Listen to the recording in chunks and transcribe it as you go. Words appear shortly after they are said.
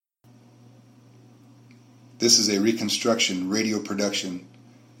This is a reconstruction radio production.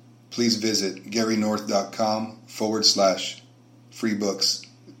 Please visit GaryNorth.com/free books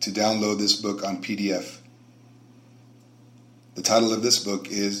to download this book on PDF. The title of this book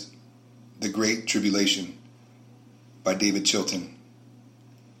is The Great Tribulation by David Chilton.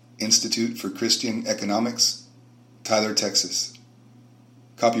 Institute for Christian Economics, Tyler, Texas.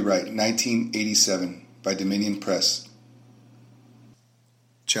 Copyright 1987 by Dominion Press.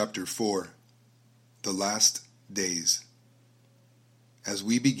 Chapter 4. The Last Days. As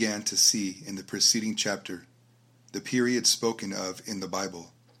we began to see in the preceding chapter, the period spoken of in the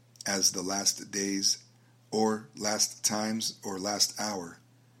Bible as the last days, or last times, or last hour,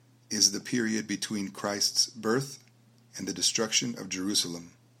 is the period between Christ's birth and the destruction of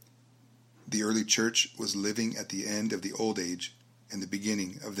Jerusalem. The early church was living at the end of the old age and the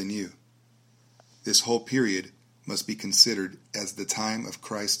beginning of the new. This whole period must be considered as the time of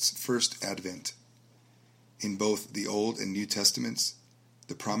Christ's first advent. In both the Old and New Testaments,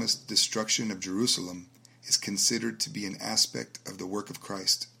 the promised destruction of Jerusalem is considered to be an aspect of the work of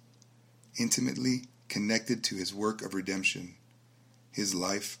Christ, intimately connected to his work of redemption. His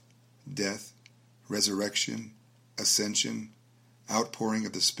life, death, resurrection, ascension, outpouring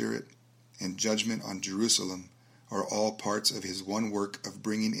of the Spirit, and judgment on Jerusalem are all parts of his one work of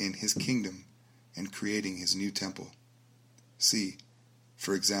bringing in his kingdom and creating his new temple. See,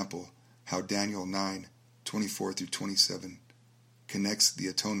 for example, how Daniel 9:24-27 connects the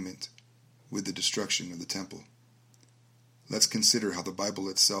atonement with the destruction of the temple. Let's consider how the Bible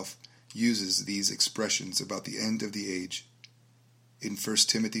itself uses these expressions about the end of the age. In 1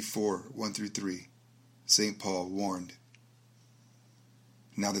 Timothy 4:1-3, St. Paul warned,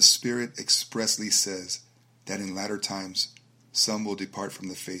 "Now the Spirit expressly says that in latter times some will depart from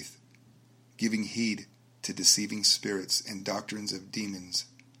the faith, giving heed to deceiving spirits and doctrines of demons,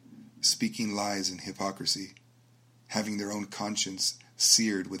 speaking lies and hypocrisy, having their own conscience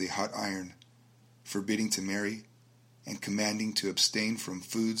seared with a hot iron, forbidding to marry, and commanding to abstain from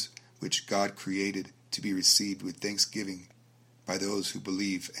foods which God created to be received with thanksgiving by those who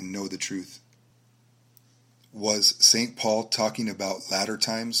believe and know the truth." Was St. Paul talking about latter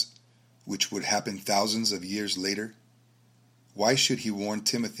times, which would happen thousands of years later? Why should he warn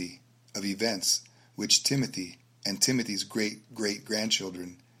Timothy of events which Timothy and Timothy's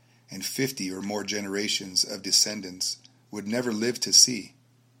great-great-grandchildren and 50 or more generations of descendants would never live to see?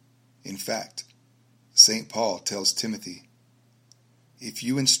 In fact, St. Paul tells Timothy, "If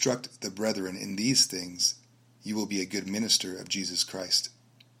you instruct the brethren in these things, you will be a good minister of Jesus Christ."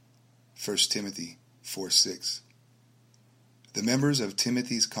 1 Timothy 4:6. The members of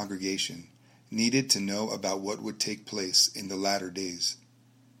Timothy's congregation needed to know about what would take place in the latter days,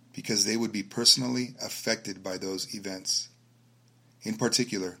 because they would be personally affected by those events. In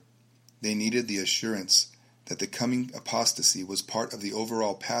particular, they needed the assurance that the coming apostasy was part of the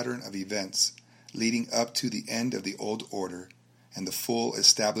overall pattern of events leading up to the end of the old order and the full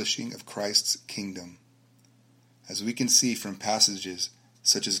establishing of Christ's kingdom. As we can see from passages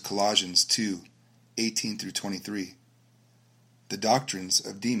such as Colossians 2:18-23, the doctrines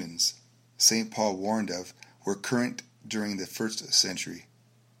of demons St. Paul warned of were current during the first century.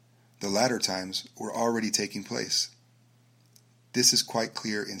 The latter times were already taking place. This is quite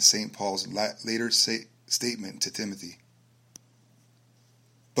clear in St. Paul's later statement to Timothy.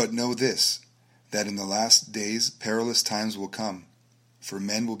 "But know this, that in the last days perilous times will come, for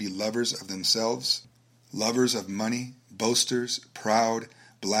men will be lovers of themselves, lovers of money, boasters, proud,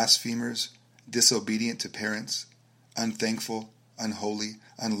 blasphemers, disobedient to parents, unthankful, unholy,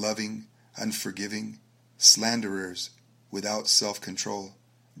 unloving, unforgiving, slanderers, without self-control,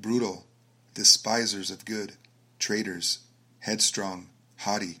 brutal, despisers of good, traitors, headstrong,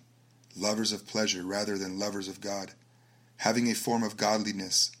 haughty, lovers of pleasure rather than lovers of God, having a form of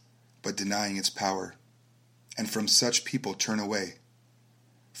godliness, but denying its power. And from such people turn away.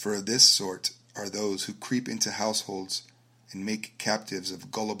 For of this sort are those who creep into households and make captives of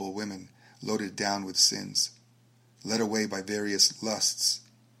gullible women loaded down with sins, led away by various lusts,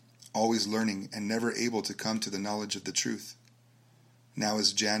 always learning and never able to come to the knowledge of the truth. Now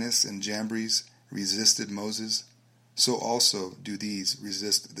as Jannes and Jambres resisted Moses, so also do these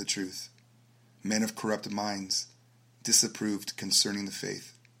resist the truth. Men of corrupt minds, disapproved concerning the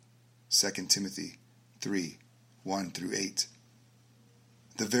faith." 2 Timothy 3:1-8.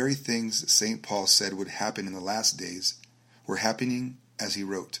 The very things St. Paul said would happen in the last days were happening as he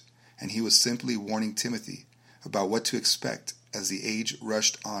wrote, and he was simply warning Timothy about what to expect as the age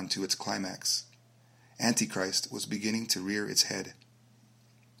rushed on to its climax. Antichrist was beginning to rear its head.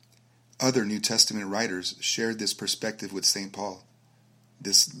 Other New Testament writers shared this perspective with St. Paul.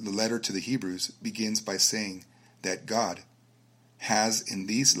 The letter to the Hebrews begins by saying that God has in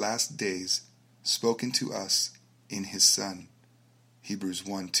these last days spoken to us in his Son. Hebrews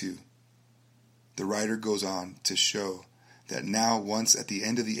 1:2. The writer goes on to show that now, once at the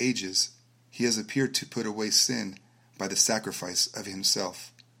end of the ages, he has appeared to put away sin by the sacrifice of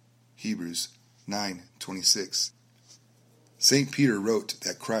himself. Hebrews 9:26. St. Peter wrote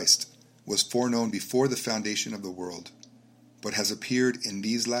that Christ was foreknown before the foundation of the world, but has appeared in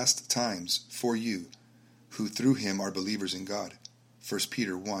these last times for you, who through him are believers in God. 1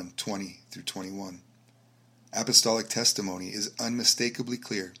 Peter 1:20-21. Apostolic testimony is unmistakably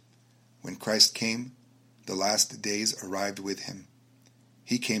clear. When Christ came, the last days arrived with him.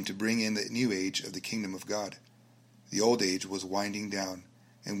 He came to bring in the new age of the kingdom of God. The old age was winding down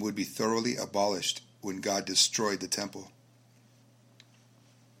and would be thoroughly abolished when God destroyed the temple.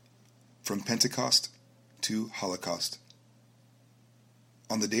 From Pentecost to Holocaust.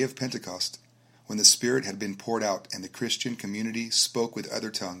 On the day of Pentecost, when the Spirit had been poured out and the Christian community spoke with other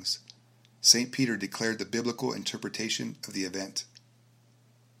tongues, St. Peter declared the biblical interpretation of the event.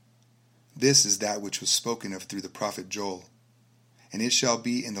 This is that which was spoken of through the prophet Joel. And it shall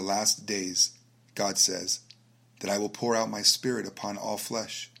be in the last days, God says, that I will pour out my Spirit upon all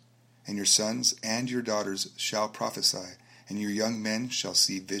flesh, and your sons and your daughters shall prophesy, and your young men shall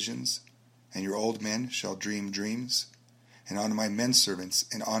see visions, and your old men shall dream dreams. And on my menservants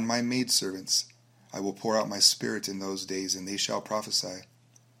and on my maidservants I will pour out my Spirit in those days, and they shall prophesy.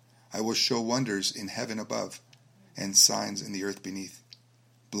 I will show wonders in heaven above, and signs in the earth beneath,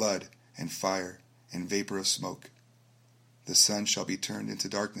 blood and fire and vapor of smoke. The sun shall be turned into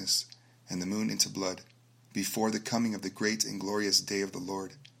darkness, and the moon into blood, before the coming of the great and glorious day of the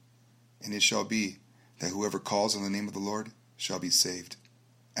Lord. And it shall be that whoever calls on the name of the Lord shall be saved.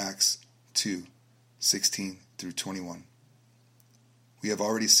 Acts 2:16-21. We have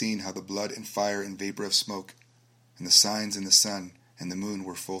already seen how the blood and fire and vapor of smoke, and the signs in the sun and the moon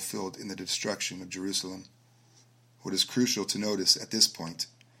were fulfilled in the destruction of Jerusalem. What is crucial to notice at this point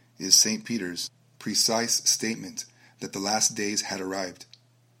is St. Peter's precise statement that the last days had arrived.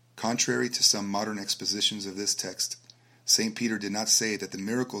 Contrary to some modern expositions of this text, St. Peter did not say that the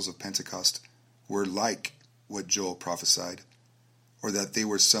miracles of Pentecost were like what Joel prophesied, or that they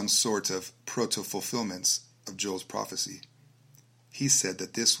were some sort of proto-fulfillments of Joel's prophecy. He said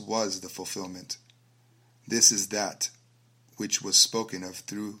that this was the fulfillment. This is that which was spoken of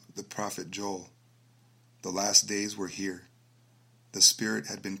through the prophet Joel. The last days were here. The Spirit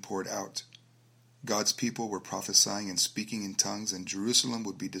had been poured out. God's people were prophesying and speaking in tongues, and Jerusalem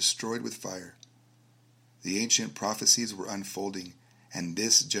would be destroyed with fire. The ancient prophecies were unfolding, and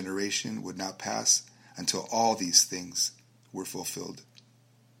this generation would not pass until all these things were fulfilled.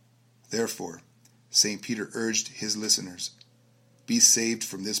 Therefore, St. Peter urged his listeners, "Be saved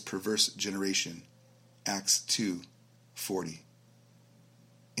from this perverse generation." Acts 2:40.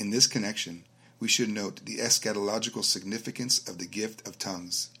 In this connection, we should note the eschatological significance of the gift of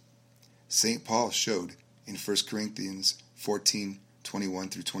tongues. St. Paul showed in 1 Corinthians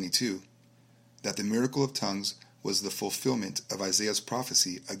 14:21-22 that the miracle of tongues was the fulfillment of Isaiah's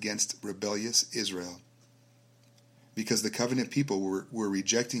prophecy against rebellious Israel. Because the covenant people were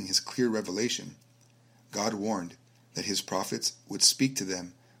rejecting his clear revelation, God warned that his prophets would speak to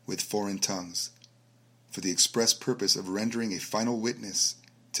them with foreign tongues, for the express purpose of rendering a final witness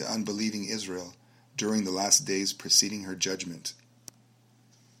to unbelieving Israel during the last days preceding her judgment.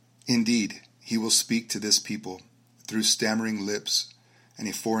 Indeed, he will speak to this people through stammering lips and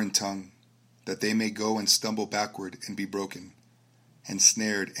a foreign tongue, that they may go and stumble backward and be broken, and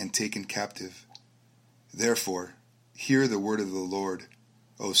snared and taken captive. Therefore, hear the word of the Lord,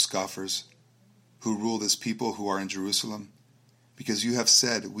 O scoffers, who rule this people who are in Jerusalem, because you have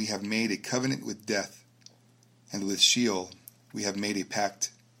said, "We have made a covenant with death, and with Sheol we have made a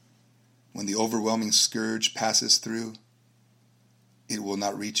pact. When the overwhelming scourge passes through, it will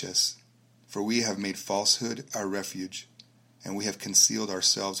not reach us, for we have made falsehood our refuge, and we have concealed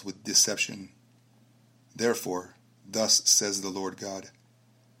ourselves with deception. Therefore, thus says the Lord God,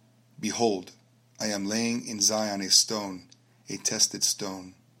 Behold, I am laying in Zion a stone, a tested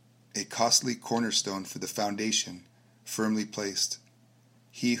stone, a costly cornerstone for the foundation, firmly placed.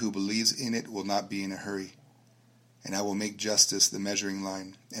 He who believes in it will not be in a hurry. And I will make justice the measuring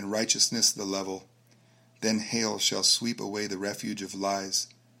line, and righteousness the level. Then hail shall sweep away the refuge of lies,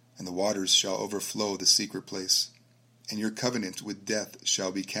 and the waters shall overflow the secret place. And your covenant with death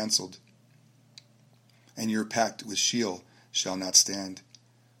shall be cancelled, and your pact with Sheol shall not stand.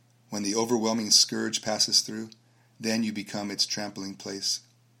 When the overwhelming scourge passes through, then you become its trampling place.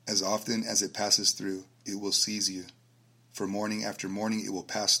 As often as it passes through, it will seize you. For morning after morning it will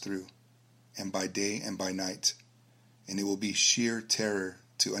pass through, and by day and by night, and it will be sheer terror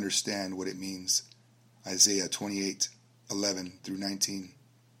to understand what it means. Isaiah 28:11-19.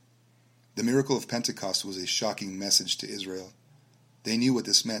 The miracle of Pentecost was a shocking message to Israel. They knew what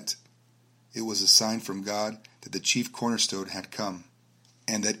this meant. It was a sign from God that the chief cornerstone had come,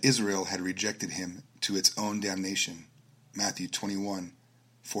 and that Israel had rejected him to its own damnation. Matthew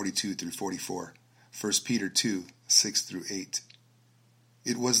 21:42-44. 1 Peter 2:6-8.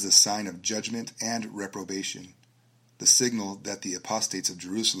 It was the sign of judgment and reprobation, the signal that the apostates of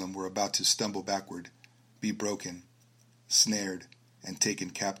Jerusalem were about to stumble backward, be broken, snared, and taken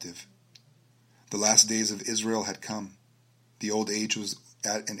captive. The last days of Israel had come. The old age was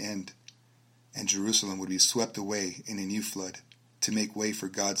at an end, and Jerusalem would be swept away in a new flood to make way for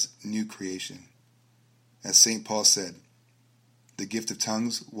God's new creation. As St. Paul said, the gift of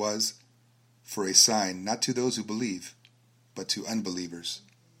tongues was for a sign not to those who believe, but to unbelievers.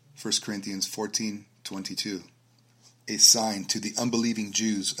 1 Corinthians 14:22. A sign to the unbelieving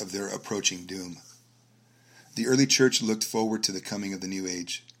Jews of their approaching doom. The early church looked forward to the coming of the new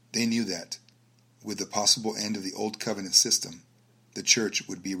age. They knew that, with the possible end of the old covenant system, the church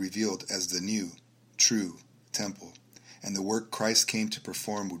would be revealed as the new, true temple, and the work Christ came to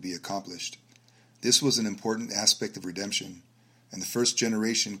perform would be accomplished. This was an important aspect of redemption, and the first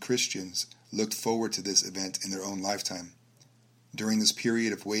generation Christians looked forward to this event in their own lifetime. During this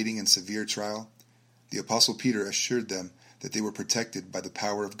period of waiting and severe trial, the Apostle Peter assured them that they were protected by the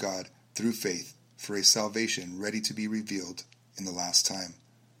power of God through faith for a salvation ready to be revealed in the last time.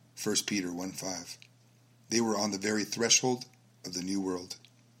 1 Peter 1:5. They were on the very threshold of the new world.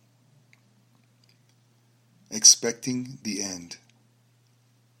 Expecting the end.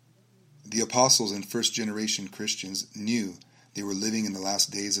 The apostles and first generation Christians knew they were living in the last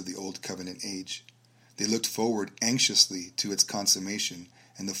days of the old covenant age. They looked forward anxiously to its consummation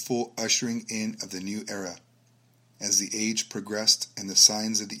and the full ushering in of the new era. As the age progressed and the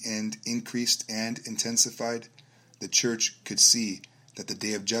signs of the end increased and intensified, the church could see that the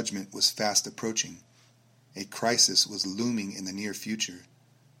day of judgment was fast approaching. A crisis was looming in the near future,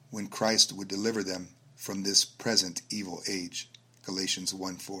 when Christ would deliver them from this present evil age. Galatians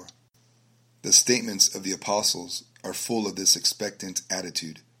 1:4. The statements of the apostles are full of this expectant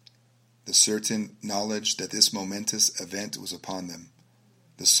attitude, the certain knowledge that this momentous event was upon them.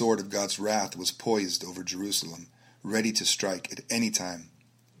 The sword of God's wrath was poised over Jerusalem, ready to strike at any time.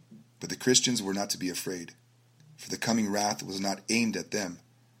 But the Christians were not to be afraid, for the coming wrath was not aimed at them,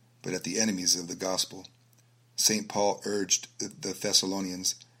 but at the enemies of the gospel. St. Paul urged the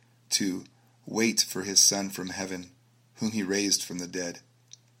Thessalonians to wait for his Son from heaven, whom he raised from the dead.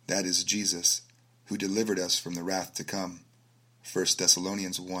 That is Jesus, who delivered us from the wrath to come. 1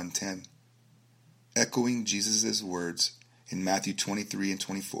 Thessalonians 1:10. Echoing Jesus' words in Matthew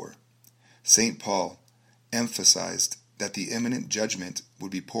 23:24, St. Paul emphasized that the imminent judgment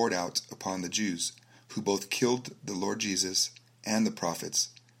would be poured out upon the Jews, who both killed the Lord Jesus and the prophets,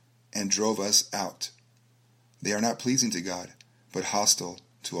 and drove us out. They are not pleasing to God, but hostile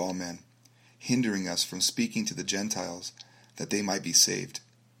to all men, hindering us from speaking to the Gentiles that they might be saved,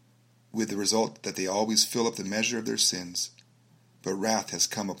 with the result that they always fill up the measure of their sins, but wrath has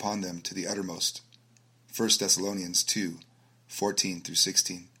come upon them to the uttermost. 1 Thessalonians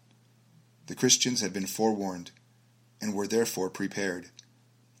 2:14-16. The Christians had been forewarned, and were therefore prepared,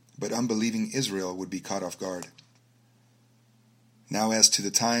 but unbelieving Israel would be caught off guard. Now as to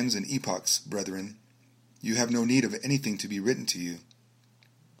the times and epochs, brethren, you have no need of anything to be written to you.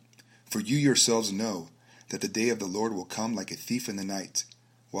 For you yourselves know that the day of the Lord will come like a thief in the night.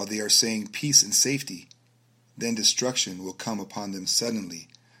 While they are saying peace and safety, then destruction will come upon them suddenly,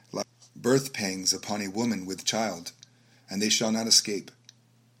 like birth pangs upon a woman with child, and they shall not escape.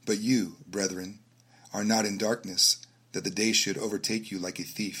 But you, brethren, are not in darkness, that the day should overtake you like a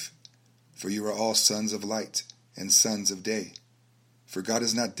thief. For you are all sons of light and sons of day. For God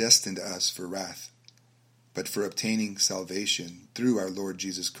has not destined us for wrath, but for obtaining salvation through our Lord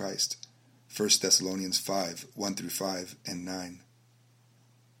Jesus Christ. 1 Thessalonians 5:1-5 and 9.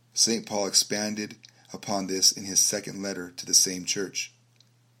 St. Paul expanded upon this in his second letter to the same church.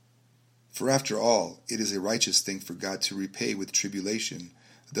 For after all, it is a righteous thing for God to repay with tribulation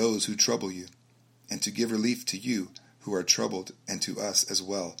those who trouble you, and to give relief to you who are troubled, and to us as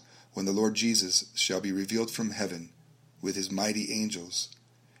well, when the Lord Jesus shall be revealed from heaven with his mighty angels,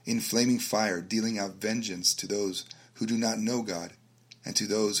 in flaming fire, dealing out vengeance to those who do not know God, and to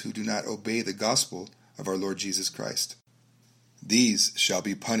those who do not obey the gospel of our Lord Jesus Christ. These shall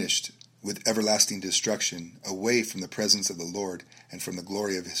be punished with everlasting destruction away from the presence of the Lord and from the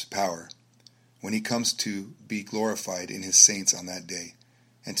glory of his power. when he comes to be glorified in his saints on that day,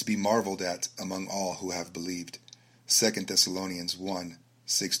 and to be marveled at among all who have believed. 2 Thessalonians 1,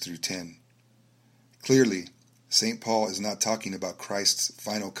 6-10. Clearly, St. Paul is not talking about Christ's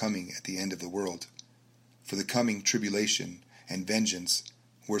final coming at the end of the world, for the coming tribulation and vengeance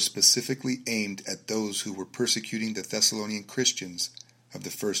were specifically aimed at those who were persecuting the Thessalonian Christians of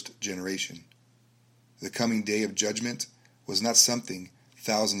the first generation. The coming day of judgment was not something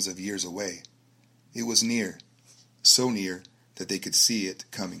thousands of years away. It was near, so near that they could see it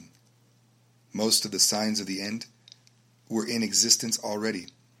coming. Most of the signs of the end were in existence already,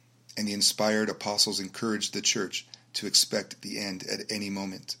 and the inspired apostles encouraged the church to expect the end at any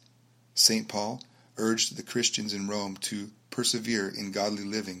moment. St. Paul urged the Christians in Rome to persevere in godly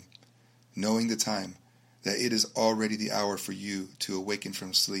living, knowing the time that it is already the hour for you to awaken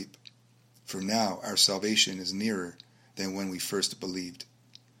from sleep. For now our salvation is nearer than when we first believed.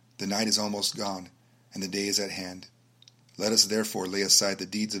 The night is almost gone, and the day is at hand. Let us therefore lay aside the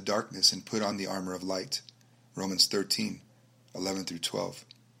deeds of darkness and put on the armor of light. Romans 13, 11-12.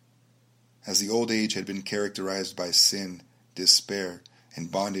 As the old age had been characterized by sin, despair,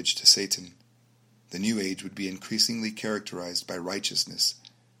 and bondage to Satan, the new age would be increasingly characterized by righteousness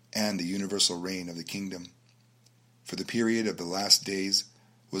and the universal reign of the kingdom. For the period of the last days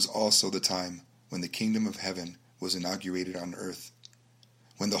was also the time when the kingdom of heaven was inaugurated on earth,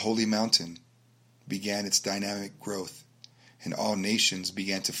 when the holy mountain began its dynamic growth, and all nations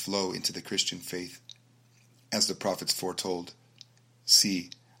began to flow into the Christian faith, as the prophets foretold. See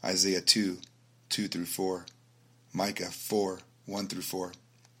Isaiah 2, 2-4, Micah 4, 1-4.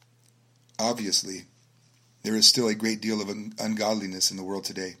 Obviously, there is still a great deal of ungodliness in the world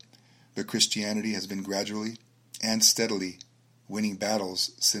today, but Christianity has been gradually and steadily winning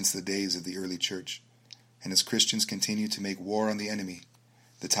battles since the days of the early church. And as Christians continue to make war on the enemy,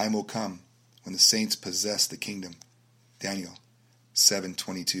 the time will come when the saints possess the kingdom. Daniel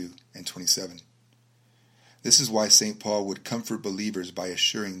 7:22-27. This is why St. Paul would comfort believers by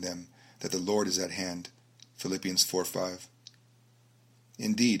assuring them that the Lord is at hand. Philippians 4:5.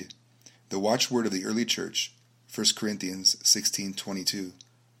 Indeed, the watchword of the early church, 1 Corinthians 16:22,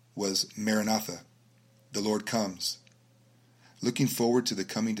 was Maranatha, the Lord comes. Looking forward to the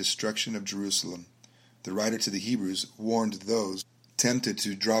coming destruction of Jerusalem, the writer to the Hebrews warned those tempted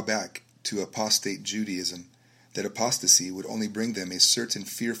to draw back to apostate Judaism that apostasy would only bring them a certain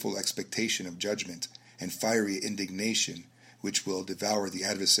fearful expectation of judgment and fiery indignation which will devour the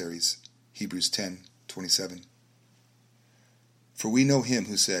adversaries. Hebrews 10:27. For we know him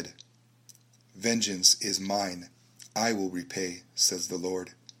who said, "Vengeance is mine, I will repay, says the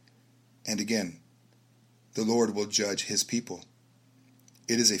Lord." And again, the Lord will judge his people.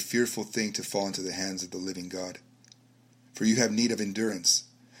 It is a fearful thing to fall into the hands of the living God. For you have need of endurance,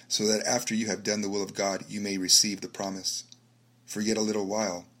 so that after you have done the will of God, you may receive the promise. For yet a little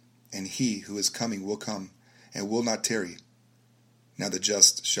while, and he who is coming will come, and will not tarry. Now the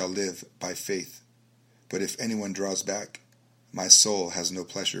just shall live by faith. But if anyone draws back, my soul has no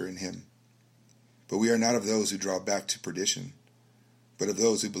pleasure in him. But we are not of those who draw back to perdition, but of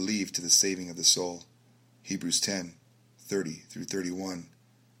those who believe to the saving of the soul. Hebrews 10:30-31,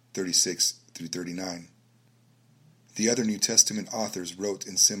 36-39. The other New Testament authors wrote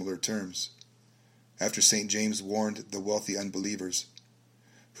in similar terms. After St. James warned the wealthy unbelievers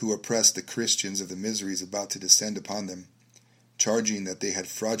who oppressed the Christians of the miseries about to descend upon them, charging that they had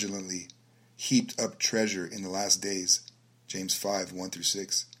fraudulently heaped up treasure in the last days, James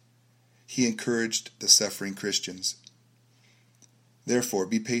 5:1-6, he encouraged the suffering Christians. Therefore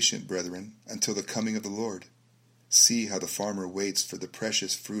be patient, brethren, until the coming of the Lord. See how the farmer waits for the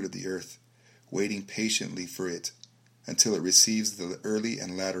precious fruit of the earth, waiting patiently for it, until it receives the early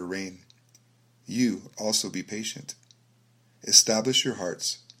and latter rain. You also be patient. Establish your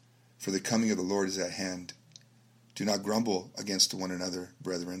hearts, for the coming of the Lord is at hand. Do not grumble against one another,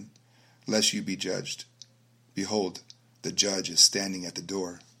 brethren, lest you be judged. Behold, the judge is standing at the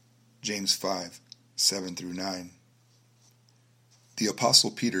door. James 5:7-9. The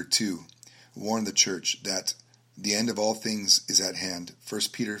Apostle Peter, too, warned the church that the end of all things is at hand,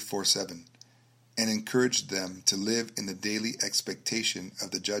 1 Peter 4:7, and encouraged them to live in the daily expectation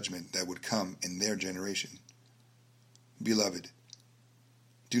of the judgment that would come in their generation. Beloved,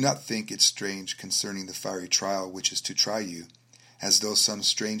 do not think it strange concerning the fiery trial which is to try you, as though some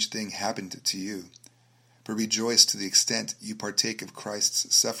strange thing happened to you, but rejoice to the extent you partake of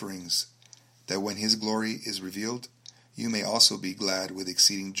Christ's sufferings, that when his glory is revealed, you may also be glad with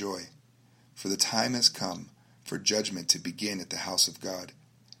exceeding joy. For the time has come for judgment to begin at the house of God.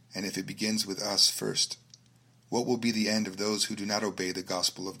 And if it begins with us first, what will be the end of those who do not obey the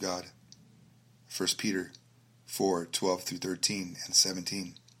gospel of God? 1 Peter 4:12 through 13 and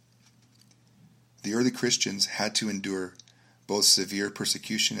 17. The early Christians had to endure both severe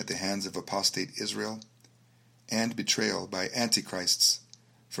persecution at the hands of apostate Israel and betrayal by antichrists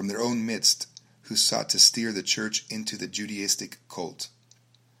from their own midst who sought to steer the church into the Judaistic cult.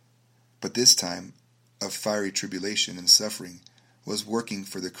 But this time of fiery tribulation and suffering was working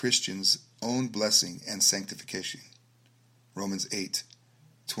for the Christians' own blessing and sanctification. Romans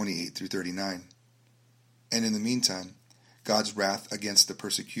 8:28 through 39. And in the meantime, God's wrath against the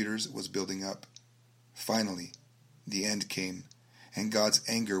persecutors was building up. Finally, the end came, and God's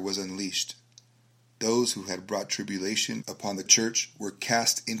anger was unleashed. Those who had brought tribulation upon the church were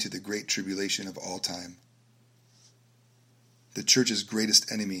cast into the great tribulation of all time. The church's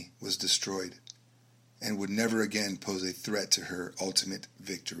greatest enemy was destroyed, and would never again pose a threat to her ultimate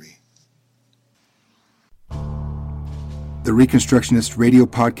victory. The Reconstructionist Radio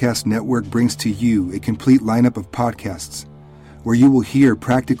Podcast Network brings to you a complete lineup of podcasts where you will hear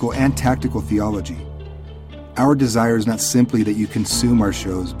practical and tactical theology. Our desire is not simply that you consume our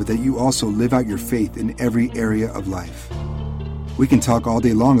shows, but that you also live out your faith in every area of life. We can talk all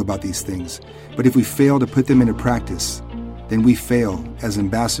day long about these things, but if we fail to put them into practice, then we fail as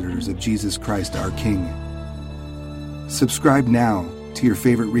ambassadors of Jesus Christ our King. Subscribe now to your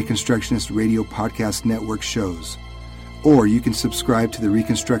favorite Reconstructionist Radio Podcast Network shows, or you can subscribe to the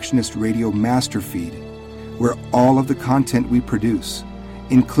Reconstructionist Radio Master Feed, where all of the content we produce,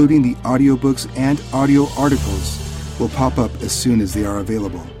 including the audiobooks and audio articles, will pop up as soon as they are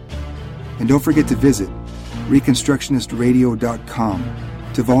available. And don't forget to visit ReconstructionistRadio.com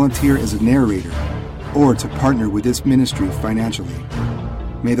to volunteer as a narrator or to partner with this ministry financially.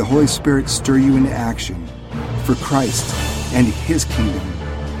 May the Holy Spirit stir you into action for Christ and His kingdom.